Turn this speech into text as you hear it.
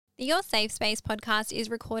The Your Safe Space podcast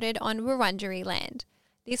is recorded on Wurundjeri land.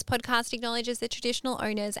 This podcast acknowledges the traditional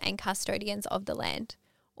owners and custodians of the land.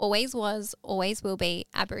 Always was, always will be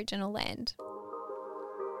Aboriginal land.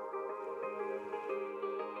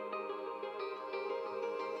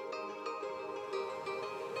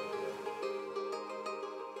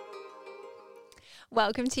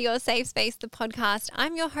 Welcome to Your Safe Space, the podcast.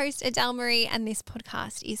 I'm your host, Adele Marie, and this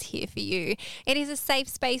podcast is here for you. It is a safe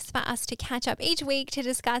space for us to catch up each week to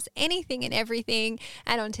discuss anything and everything.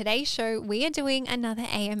 And on today's show, we are doing another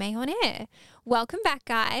AMA on air. Welcome back,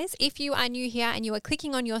 guys. If you are new here and you are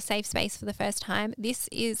clicking on Your Safe Space for the first time, this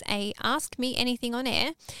is a Ask Me Anything on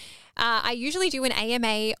air. I usually do an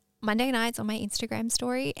AMA Monday nights on my Instagram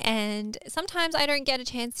story, and sometimes I don't get a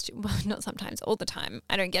chance to, well, not sometimes, all the time,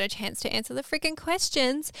 I don't get a chance to answer the freaking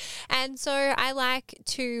questions, and so I like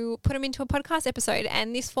to put them into a podcast episode,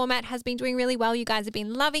 and this format has been doing really well. You guys have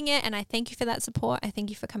been loving it, and I thank you for that support. I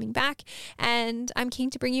thank you for coming back, and I'm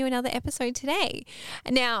keen to bring you another episode today.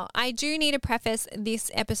 Now, I do need to preface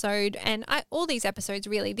this episode, and all these episodes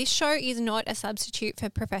really, this show is not a substitute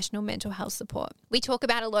for professional mental health support. We talk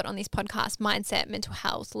about a lot on this podcast: mindset, mental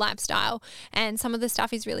health, lifestyle, and some of the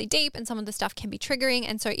stuff is really deep and some of the stuff can be triggering.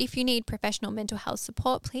 And so if you need professional mental health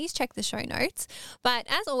support, please check the show notes. But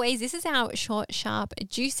as always, this is our short, sharp,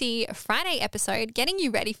 juicy Friday episode, getting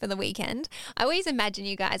you ready for the weekend. I always imagine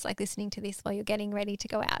you guys like listening to this while you're getting ready to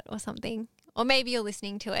go out or something, or maybe you're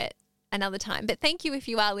listening to it another time. But thank you if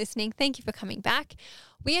you are listening. Thank you for coming back.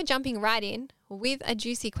 We are jumping right in with a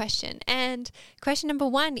juicy question. And question number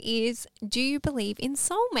one is, do you believe in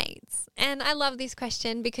soulmates? And I love this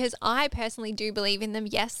question because I personally do believe in them.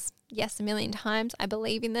 Yes, a million times. I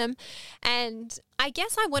believe in them. And I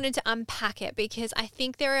guess I wanted to unpack it because I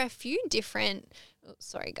think there are a few different,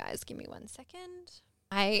 sorry guys, give me 1 second.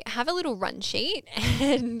 I have a little run sheet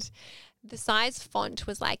and the size font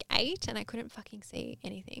was like 8 and I couldn't fucking see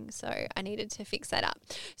anything. So I needed to fix that up.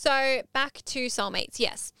 So back to soulmates.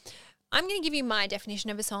 Yes. I'm going to give you my definition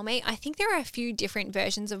of a soulmate. I think there are a few different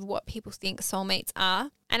versions of what people think soulmates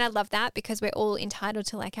are. And I love that because we're all entitled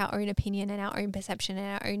to like our own opinion and our own perception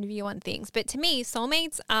and our own view on things. But to me,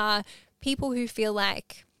 soulmates are people who feel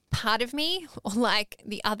like part of me or like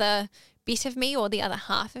the other bit of me or the other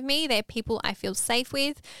half of me. They're people I feel safe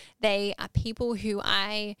with. They are people who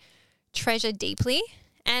I treasure deeply.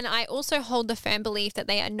 And I also hold the firm belief that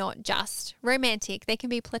they are not just romantic. They can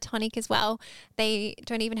be platonic as well. They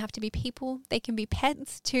don't even have to be people. They can be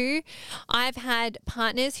pets too. I've had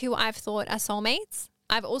partners who I've thought are soulmates.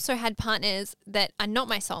 I've also had partners that are not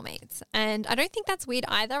my soulmates. And I don't think that's weird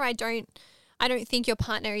either. I don't think your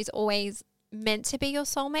partner is always meant to be your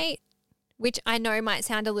soulmate, which I know might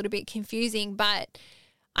sound a little bit confusing, but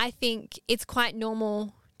I think it's quite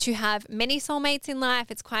normal to have many soulmates in life.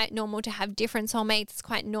 It's quite normal to have different soulmates. It's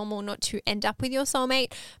quite normal not to end up with your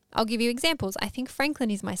soulmate. I'll give you examples. I think Franklin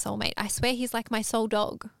is my soulmate. I swear he's like my soul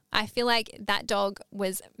dog. I feel like that dog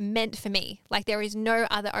was meant for me. Like there is no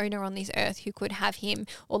other owner on this earth who could have him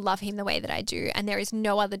or love him the way that I do. And there is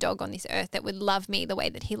no other dog on this earth that would love me the way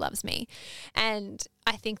that he loves me. And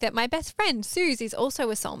I think that my best friend, Suze, is also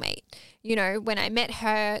a soulmate. You know, when I met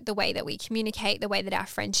her, the way that we communicate, the way that our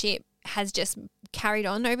friendship has just carried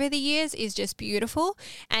on over the years is just beautiful,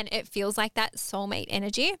 and it feels like that soulmate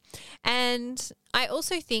energy. And I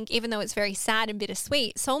also think, even though it's very sad and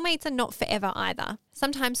bittersweet, soulmates are not forever either.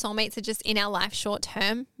 Sometimes soulmates are just in our life short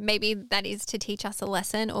term. Maybe that is to teach us a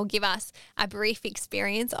lesson or give us a brief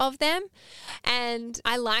experience of them. And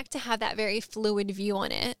I like to have that very fluid view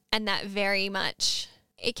on it, and that very much,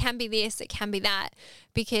 it can be this, it can be that,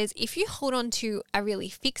 because if you hold on to a really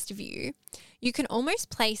fixed view, you can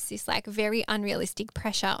almost place this like very unrealistic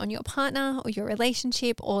pressure on your partner or your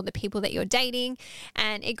relationship or the people that you're dating.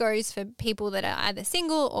 And it goes for people that are either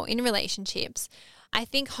single or in relationships. I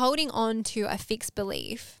think holding on to a fixed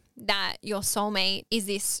belief that your soulmate is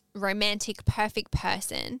this romantic, perfect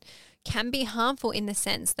person can be harmful in the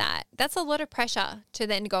sense that that's a lot of pressure to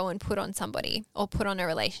then go and put on somebody or put on a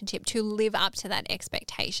relationship to live up to that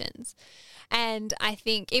expectations. And I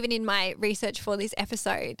think even in my research for this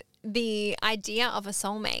episode, the idea of a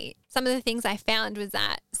soulmate, some of the things I found was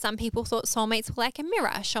that some people thought soulmates were like a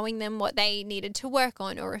mirror, showing them what they needed to work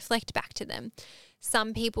on or reflect back to them.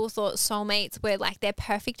 Some people thought soulmates were like their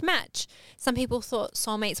perfect match. Some people thought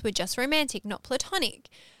soulmates were just romantic, not platonic.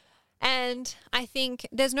 And I think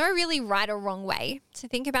there's no really right or wrong way to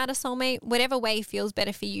think about a soulmate. Whatever way feels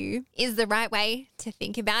better for you is the right way to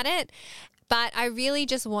think about it. But I really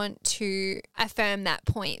just want to affirm that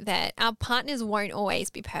point that our partners won't always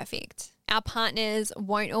be perfect. Our partners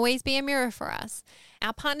won't always be a mirror for us.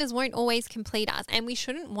 Our partners won't always complete us, and we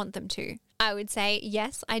shouldn't want them to. I would say,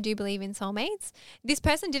 yes, I do believe in soulmates. This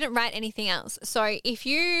person didn't write anything else. So if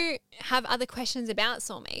you have other questions about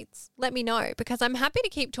soulmates, let me know, because I'm happy to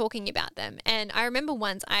keep talking about them. And I remember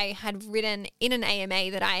once I had written in an AMA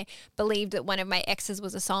that I believed that one of my exes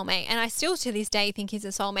was a soulmate, and I still to this day think he's a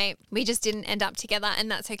soulmate. We just didn't end up together, and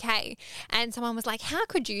that's okay. And someone was like, how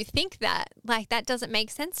could you think that? Like, that doesn't make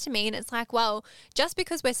sense to me. And it's like, well, just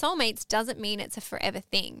because we're soulmates doesn't mean it's a forever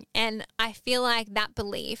thing. And I feel like that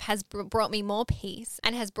belief has brought me more peace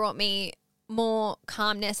and has brought me more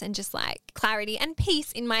calmness and just like clarity and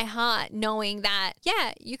peace in my heart, knowing that,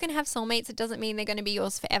 yeah, you can have soulmates. It doesn't mean they're going to be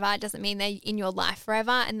yours forever. It doesn't mean they're in your life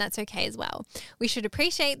forever, and that's okay as well. We should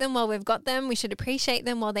appreciate them while we've got them. We should appreciate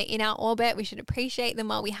them while they're in our orbit. We should appreciate them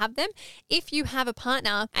while we have them. If you have a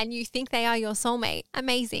partner and you think they are your soulmate,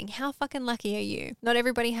 amazing. How fucking lucky are you? Not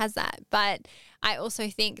everybody has that, but I also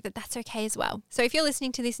think that that's okay as well. So if you're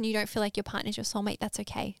listening to this and you don't feel like your partner's your soulmate, that's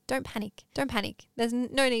okay. Don't panic. Don't panic. There's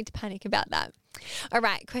no need to panic about that. All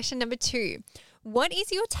right, question number 2. What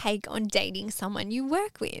is your take on dating someone you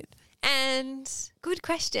work with? And good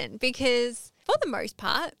question, because for the most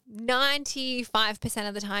part, 95%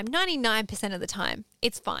 of the time, 99% of the time,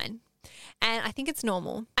 it's fine. And I think it's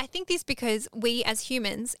normal. I think this because we as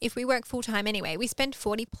humans, if we work full time anyway, we spend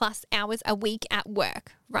 40 plus hours a week at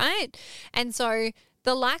work, right? And so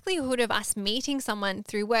the likelihood of us meeting someone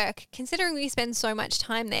through work, considering we spend so much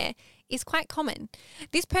time there, is quite common.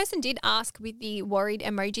 This person did ask with the worried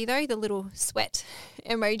emoji though, the little sweat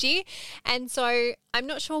emoji. And so I'm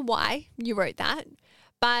not sure why you wrote that,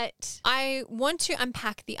 but I want to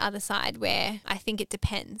unpack the other side where I think it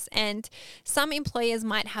depends. And some employers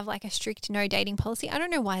might have like a strict no dating policy. I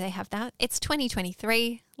don't know why they have that. It's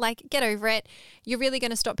 2023. Like, get over it. You're really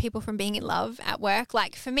going to stop people from being in love at work.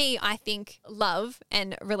 Like for me, I think love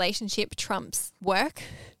and relationship trumps work.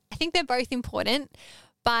 I think they're both important.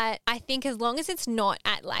 But I think as long as it's not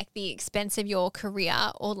at like the expense of your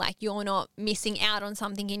career, or like you're not missing out on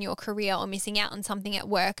something in your career or missing out on something at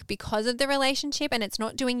work because of the relationship, and it's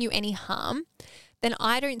not doing you any harm, then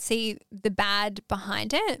I don't see the bad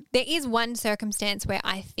behind it. There is one circumstance where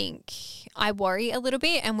I think I worry a little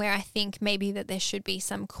bit and where I think maybe that there should be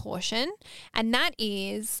some caution. And that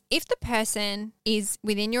is if the person is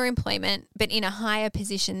within your employment but in a higher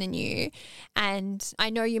position than you, and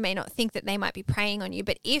I know you may not think that they might be preying on you,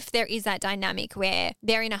 but if there is that dynamic where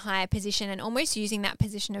they're in a higher position and almost using that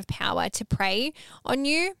position of power to prey on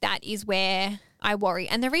you, that is where I worry.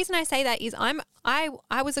 And the reason I say that is I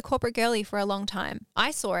was a corporate girly for a long time. I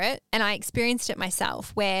saw it and I experienced it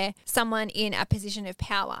myself, where someone in a position of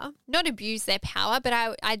power, not abused their power, but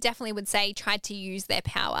I definitely would say tried to use their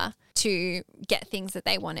power to get things that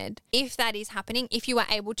they wanted. If that is happening, if you are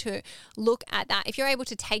able to look at that, if you're able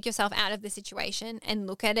to take yourself out of the situation and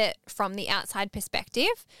look at it from the outside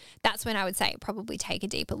perspective, that's when I would say probably take a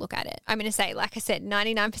deeper look at it. I'm going to say, like I said,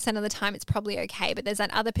 99% of the time it's probably okay, but there's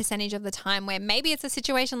that other percentage of the time where maybe it's a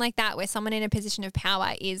situation like that where someone in a position of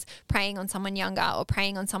power is preying on someone younger or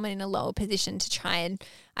preying on someone in a lower position to try and,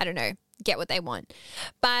 I don't know, get what they want.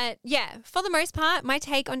 But yeah, for the most part, my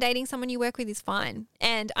take on dating someone you work with is fine.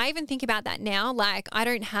 And I even think about that now. Like I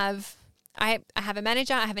have a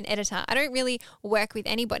manager, I have an editor. I don't really work with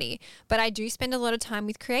anybody, but I do spend a lot of time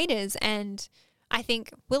with creators. And I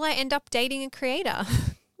think, will I end up dating a creator?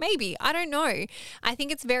 Maybe. I don't know. I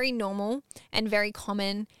think it's very normal and very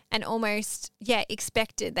common and almost,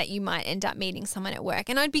 expected that you might end up meeting someone at work.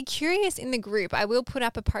 And I'd be curious in the group, I will put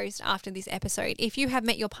up a post after this episode, if you have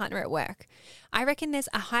met your partner at work. I reckon there's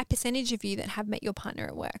a high percentage of you that have met your partner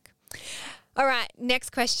at work. All right,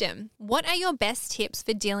 next question. What are your best tips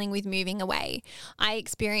for dealing with moving away? I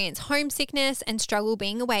experience homesickness and struggle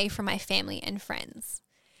being away from my family and friends.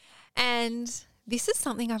 And this is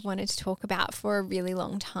something I've wanted to talk about for a really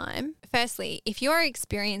long time. Firstly, if you're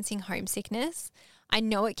experiencing homesickness, I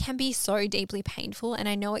know it can be so deeply painful and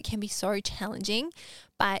I know it can be so challenging,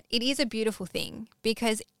 but it is a beautiful thing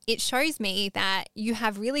because it shows me that you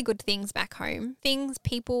have really good things back home, things,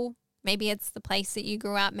 people. Maybe it's the place that you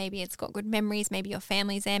grew up, maybe it's got good memories, maybe your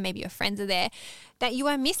family's there, maybe your friends are there, that you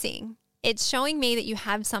are missing. It's showing me that you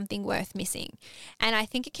have something worth missing. And I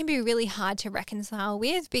think it can be really hard to reconcile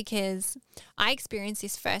with because I experienced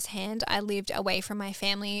this firsthand. I lived away from my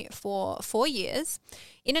family for 4 years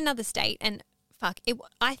in another state, and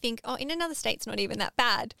I think, in another state's not even that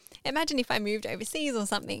bad. Imagine if I moved overseas or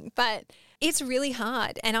something, but it's really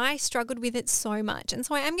hard and I struggled with it so much. And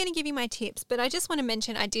so I am going to give you my tips, but I just want to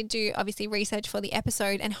mention I did do obviously research for the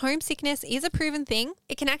episode, and homesickness is a proven thing.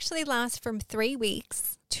 It can actually last from 3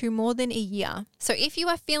 weeks to more than a year. So if you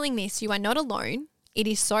are feeling this, you are not alone. It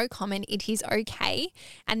is so common. It is okay.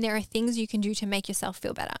 And there are things you can do to make yourself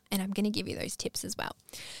feel better. And I'm going to give you those tips as well.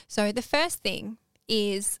 So the first thing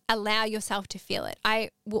is allow yourself to feel it.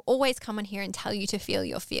 I will always come on here and tell you to feel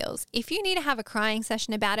your feels. If you need to have a crying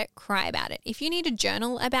session about it, cry about it. If you need to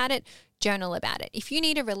journal about it, journal about it. If you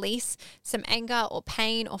need to release some anger or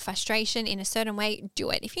pain or frustration in a certain way,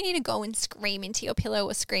 do it. If you need to go and scream into your pillow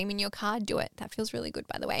or scream in your car, do it. That feels really good,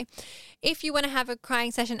 by the way. If you want to have a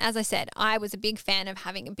crying session, as I said, I was a big fan of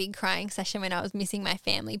having a big crying session when I was missing my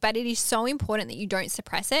family, but it is so important that you don't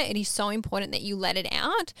suppress it. It is so important that you let it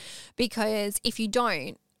out, because if you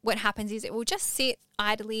don't, what happens is it will just sit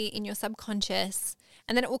idly in your subconscious,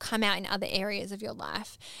 and then it will come out in other areas of your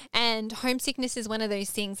life. And homesickness is one of those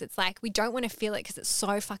things. It's like we don't want to feel it because it's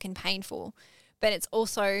so fucking painful, but it's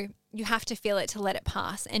also you have to feel it to let it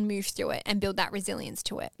pass and move through it and build that resilience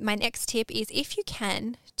to it. My next tip is, if you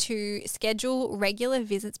can, to schedule regular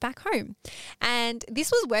visits back home. And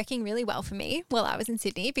this was working really well for me while I was in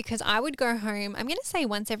Sydney, because I would go home, I'm going to say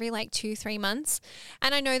once every like 2-3 months.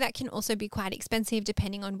 And I know that can also be quite expensive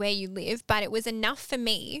depending on where you live, but it was enough for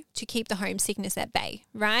me to keep the homesickness at bay,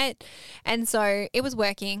 right? And so it was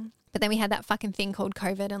working. But then we had that fucking thing called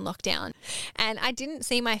COVID and lockdown. And I didn't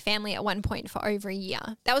see my family at one point for over a year.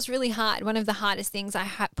 That was really hard. One of the hardest things I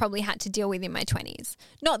probably had to deal with in my 20s.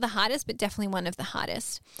 Not the hardest, but definitely one of the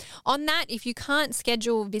hardest. On that, if you can't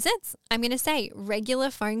schedule visits, I'm going to say regular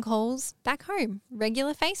phone calls back home,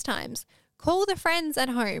 regular FaceTimes. Call the friends at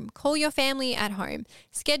home. Call your family at home.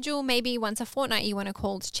 Schedule maybe once a fortnight you want to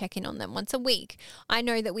call to check in on them, once a week. I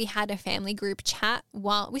know that we had a family group chat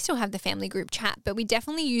we still have the family group chat, but we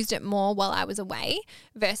definitely used it more while I was away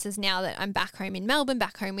versus now that I'm back home in Melbourne,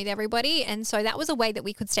 back home with everybody. And so that was a way that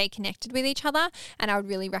we could stay connected with each other, and I would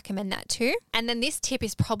really recommend that too. And then this tip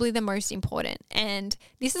is probably the most important. And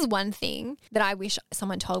this is one thing that I wish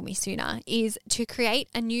someone told me sooner, is to create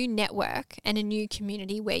a new network and a new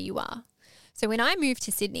community where you are. So when I moved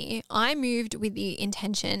to Sydney, I moved with the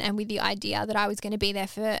intention and with the idea that I was going to be there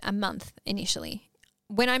for a month initially.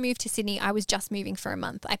 When I moved to Sydney, I was just moving for a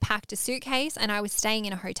month. I packed a suitcase and I was staying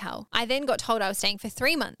in a hotel. I then got told I was staying for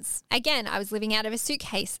 3 months. Again, I was living out of a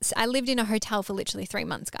suitcase. I lived in a hotel for literally 3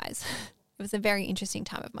 months, guys. It was a very interesting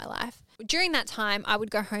time of my life. During that time, I would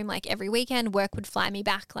go home like every weekend. Work would fly me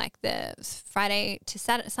back like the Friday to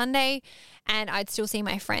Sunday, and I'd still see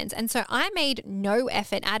my friends. And so I made no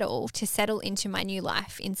effort at all to settle into my new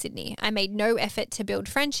life in Sydney. I made no effort to build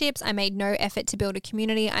friendships. I made no effort to build a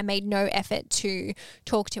community. I made no effort to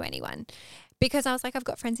talk to anyone. Because I was like, I've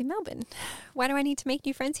got friends in Melbourne. Why do I need to make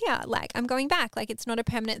new friends here? Like, I'm going back. Like, it's not a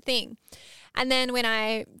permanent thing. And then when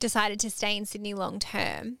I decided to stay in Sydney long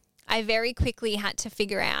term, I very quickly had to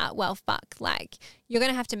figure out, well, fuck, like, you're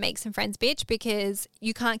going to have to make some friends, bitch, because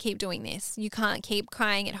you can't keep doing this. You can't keep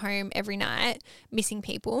crying at home every night, missing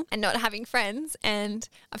people and not having friends. And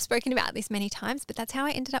I've spoken about this many times, but that's how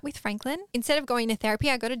I ended up with Franklin. Instead of going to therapy,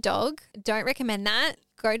 I got a dog. Don't recommend that.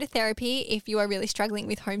 Go to therapy if you are really struggling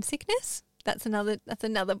with homesickness. That's another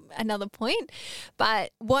point.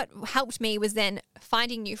 But what helped me was then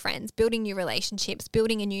finding new friends, building new relationships,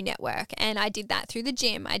 building a new network. And I did that through the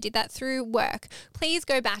gym. I did that through work. Please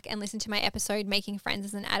go back and listen to my episode, Making Friends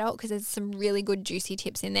as an Adult, because there's some really good juicy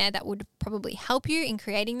tips in there that would probably help you in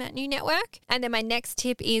creating that new network. And then my next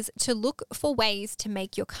tip is to look for ways to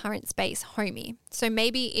make your current space homey. So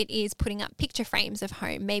maybe it is putting up picture frames of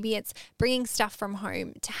home. Maybe it's bringing stuff from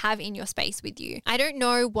home to have in your space with you. I don't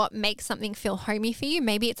know what makes something feel homey for you.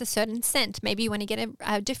 Maybe it's a certain scent. Maybe you want to get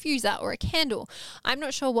a diffuser or a candle. I'm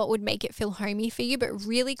not sure what would make it feel homey for you, but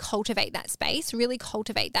really cultivate that space, really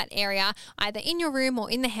cultivate that area, either in your room or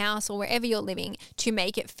in the house or wherever you're living, to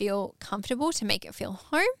make it feel comfortable, to make it feel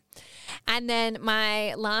home. And then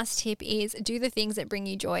my last tip is do the things that bring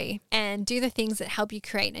you joy and do the things that help you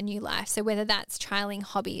create a new life. So whether that's trialing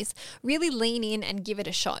hobbies, really lean in and give it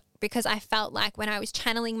a shot, because I felt like when I was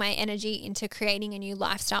channeling my energy into creating a new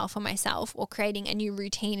lifestyle for myself or creating a new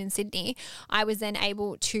routine in Sydney, I was then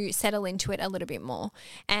able to settle into it a little bit more.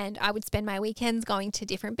 And I would spend my weekends going to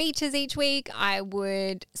different beaches each week. I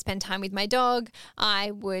would spend time with my dog.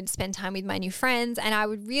 I would spend time with my new friends, and I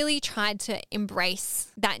would really try to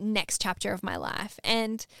embrace that next chapter of my life.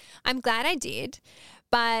 And I'm glad I did.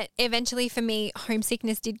 But eventually for me,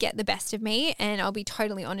 homesickness did get the best of me. And I'll be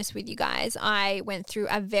totally honest with you guys. I went through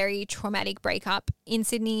a very traumatic breakup in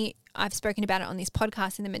Sydney. I've spoken about it on this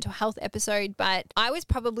podcast in the mental health episode, but I was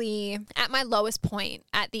probably at my lowest point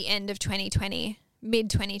at the end of 2020, mid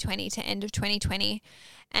 2020 to end of 2020.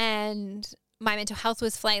 And my mental health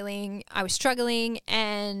was flailing. I was struggling.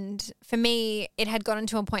 And for me, it had gotten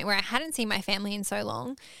to a point where I hadn't seen my family in so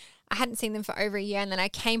long. I hadn't seen them for over a year, and then I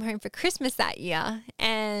came home for Christmas that year,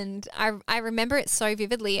 and I remember it so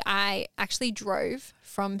vividly. I actually drove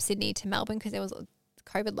from Sydney to Melbourne because there was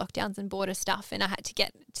COVID lockdowns and border stuff, and I had to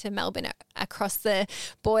get to Melbourne across the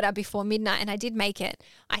border before midnight, and I did make it.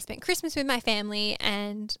 I spent Christmas with my family,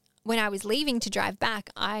 and when I was leaving to drive back,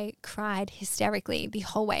 I cried hysterically the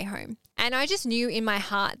whole way home. And I just knew in my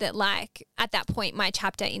heart that, like, at that point, my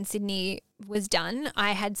chapter in Sydney was done.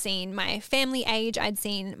 I had seen my family age. I'd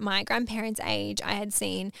seen my grandparents age. I had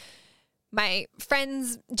seen my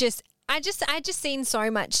friends I just seen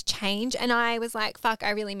so much change, and I was like, fuck, I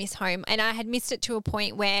really miss home. And I had missed it to a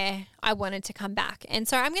point where I wanted to come back. And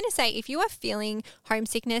so I'm going to say, if you are feeling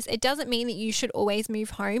homesickness, it doesn't mean that you should always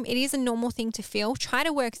move home. It is a normal thing to feel. Try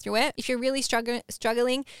to work through it. If you're really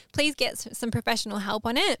struggling, please get some professional help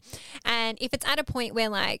on it. And if it's at a point where,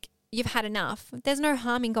 like, you've had enough, there's no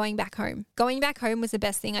harm in going back home. Going back home was the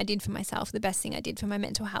best thing I did for myself, the best thing I did for my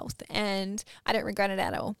mental health, and I don't regret it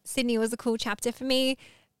at all. Sydney was a cool chapter for me.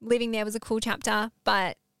 Living there was a cool chapter,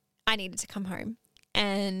 but I needed to come home.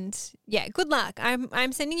 And yeah, good luck.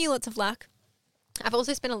 I'm sending you lots of luck. I've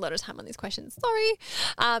also spent a lot of time on this question. Sorry.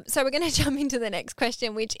 So we're going to jump into the next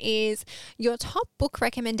question, which is your top book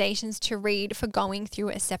recommendations to read for going through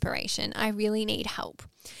a separation. I really need help.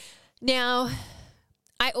 Now,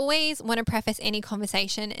 I always want to preface any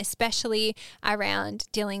conversation, especially around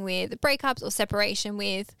dealing with breakups or separation,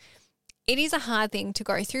 with it is a hard thing to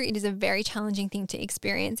go through. It is a very challenging thing to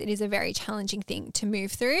experience. It is a very challenging thing to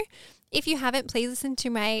move through. If you haven't, please listen to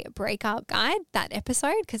my breakup guide, that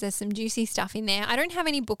episode, because there's some juicy stuff in there. I don't have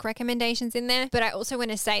any book recommendations in there, but I also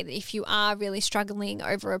want to say that if you are really struggling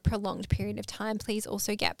over a prolonged period of time, please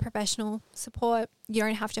also get professional support. You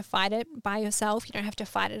don't have to fight it by yourself. You don't have to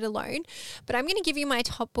fight it alone. But I'm going to give you my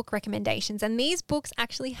top book recommendations. And these books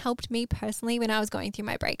actually helped me personally when I was going through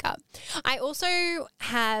my breakup. I also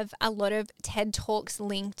have a lot of TED Talks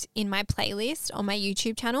linked in my playlist on my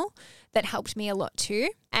YouTube channel that helped me a lot too.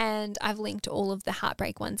 And I've linked all of the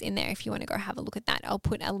heartbreak ones in there if you want to go have a look at that. I'll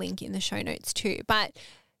put a link in the show notes too. But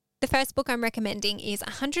the first book I'm recommending is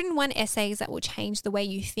 101 Essays That Will Change the Way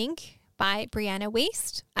You Think by Brianna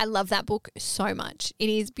Wiest. I love that book so much. It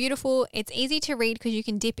is beautiful. It's easy to read because you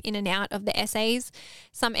can dip in and out of the essays.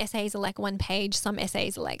 Some essays are like 1 page, some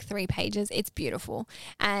essays are like 3 pages. It's beautiful.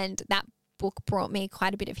 And that book brought me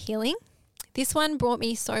quite a bit of healing. This one brought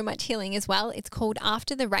me so much healing as well. It's called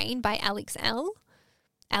After the Rain by Alexandra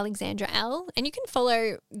L. And you can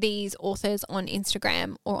follow these authors on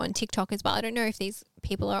Instagram or on TikTok as well. I don't know if these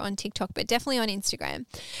people are on TikTok, but definitely on Instagram.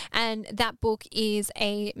 And that book is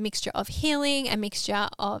a mixture of healing, a mixture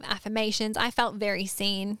of affirmations. I felt very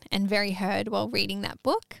seen and very heard while reading that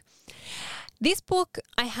book. This book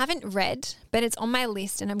I haven't read, but it's on my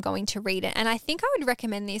list and I'm going to read it. And I think I would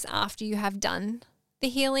recommend this after you have done the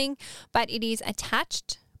healing, but it is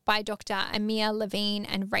Attached by Dr. Amir Levine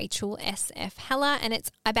and Rachel S.F. Heller, and it's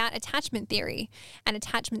about attachment theory and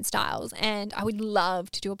attachment styles, and I would love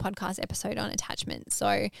to do a podcast episode on attachment,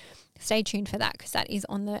 so stay tuned for that because that is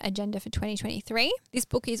on the agenda for 2023. This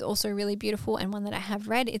book is also really beautiful and one that I have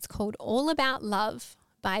read. It's called All About Love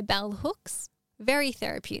by Bell Hooks. Very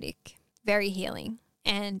therapeutic, very healing,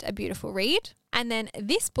 and a beautiful read. And then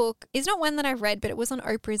this book is not one that I've read, but it was on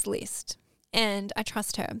Oprah's list, and I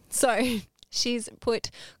trust her. So she's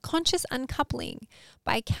put Conscious Uncoupling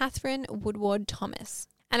by Catherine Woodward Thomas.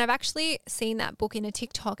 And I've actually seen that book in a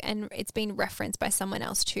TikTok and it's been referenced by someone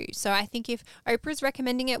else too. So I think if Oprah's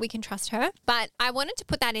recommending it, we can trust her. But I wanted to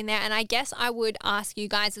put that in there, and I guess I would ask you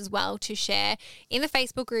guys as well to share in the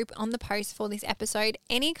Facebook group on the post for this episode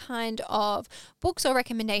any kind of books or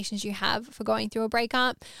recommendations you have for going through a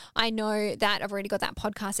breakup. I know that I've already got that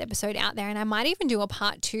podcast episode out there, and I might even do a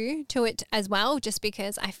part 2 to it as well, just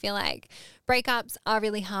because I feel like breakups are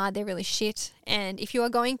really hard. They're really shit. And if you are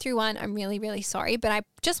going through one, I'm really, really sorry. But I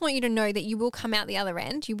just want you to know that you will come out the other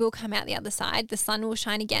end. You will come out the other side. The sun will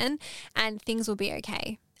shine again and things will be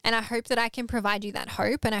okay. And I hope that I can provide you that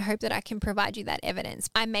hope, and I hope that I can provide you that evidence.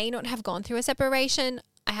 I may not have gone through a separation.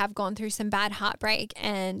 I have gone through some bad heartbreak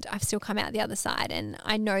and I've still come out the other side. And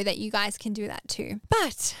I know that you guys can do that too.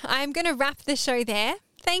 But I'm going to wrap the show there.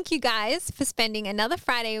 Thank you guys for spending another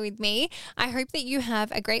Friday with me. I hope that you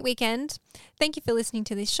have a great weekend. Thank you for listening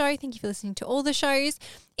to this show. Thank you for listening to all the shows.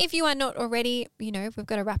 If you are not already, we've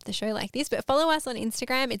got to wrap the show like this, but follow us on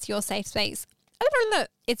Instagram. It's Your Safe Space.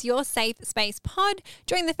 It's Your Safe Space Pod.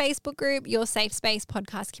 Join the Facebook group, Your Safe Space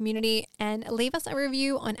Podcast Community, and leave us a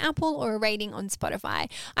review on Apple or a rating on Spotify.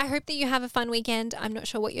 I hope that you have a fun weekend. I'm not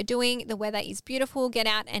sure what you're doing. The weather is beautiful. Get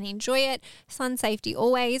out and enjoy it. Sun safety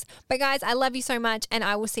always. But guys, I love you so much, and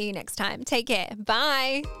I will see you next time. Take care.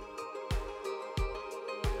 Bye.